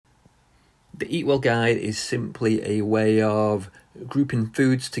The Eat Well Guide is simply a way of grouping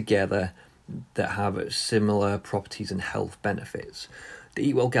foods together that have similar properties and health benefits. The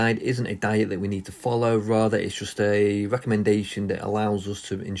Eat Well Guide isn't a diet that we need to follow, rather it's just a recommendation that allows us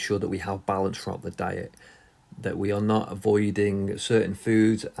to ensure that we have balance throughout the diet, that we are not avoiding certain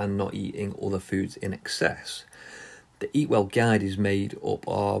foods and not eating other foods in excess. The Eat Well Guide is made up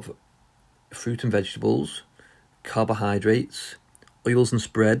of fruit and vegetables, carbohydrates, oils and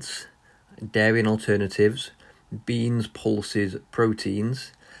spreads, dairy and alternatives, beans, pulses,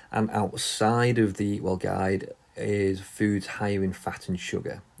 proteins, and outside of the Eat Well Guide is foods higher in fat and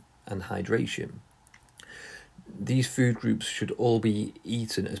sugar and hydration. These food groups should all be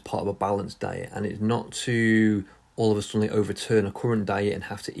eaten as part of a balanced diet, and it's not to all of a sudden overturn a current diet and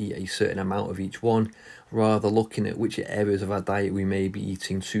have to eat a certain amount of each one, rather looking at which areas of our diet we may be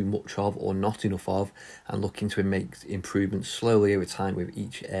eating too much of or not enough of, and looking to make improvements slowly over time with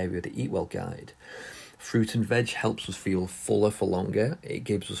each area of the Eat Well Guide. Fruit and veg helps us feel fuller for longer, it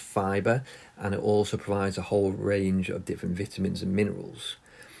gives us fibre, and it also provides a whole range of different vitamins and minerals.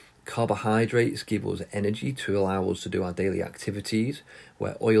 Carbohydrates give us energy to allow us to do our daily activities,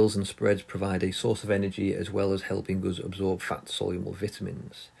 where oils and spreads provide a source of energy as well as helping us absorb fat-soluble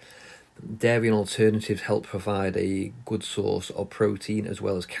vitamins. Dairy and alternatives help provide a good source of protein as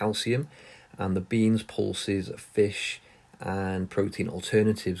well as calcium, and the beans, pulses, fish and protein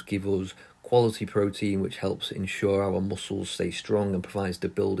alternatives give us quality protein which helps ensure our muscles stay strong and provides the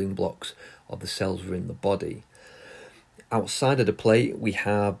building blocks of the cells within the body. Outside of the plate, we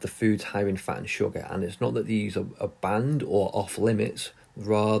have the foods higher in fat and sugar, and it's not that these are banned or off limits,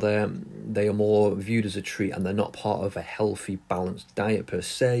 rather they are more viewed as a treat and they're not part of a healthy, balanced diet per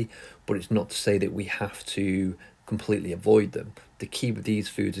se, but it's not to say that we have to completely avoid them. The key with these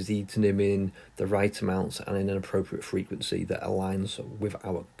foods is eating them in the right amounts and in an appropriate frequency that aligns with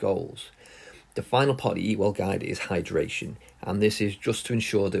our goals. The final part of the Eat Well Guide is hydration, and this is just to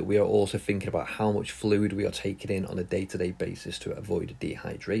ensure that we are also thinking about how much fluid we are taking in on a day-to-day basis to avoid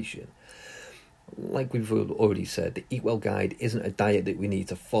dehydration. Like we've already said, the Eat Well Guide isn't a diet that we need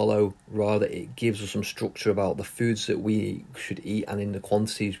to follow, rather it gives us some structure about the foods that we should eat and in the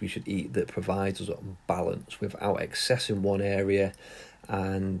quantities we should eat that provides us balance without excess in one area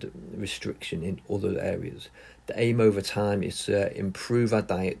and restriction in other areas. The aim over time is to improve our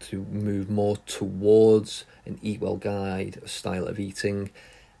diet to move more towards an Eat Well Guide style of eating,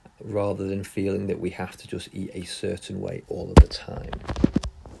 rather than feeling that we have to just eat a certain way all of the time.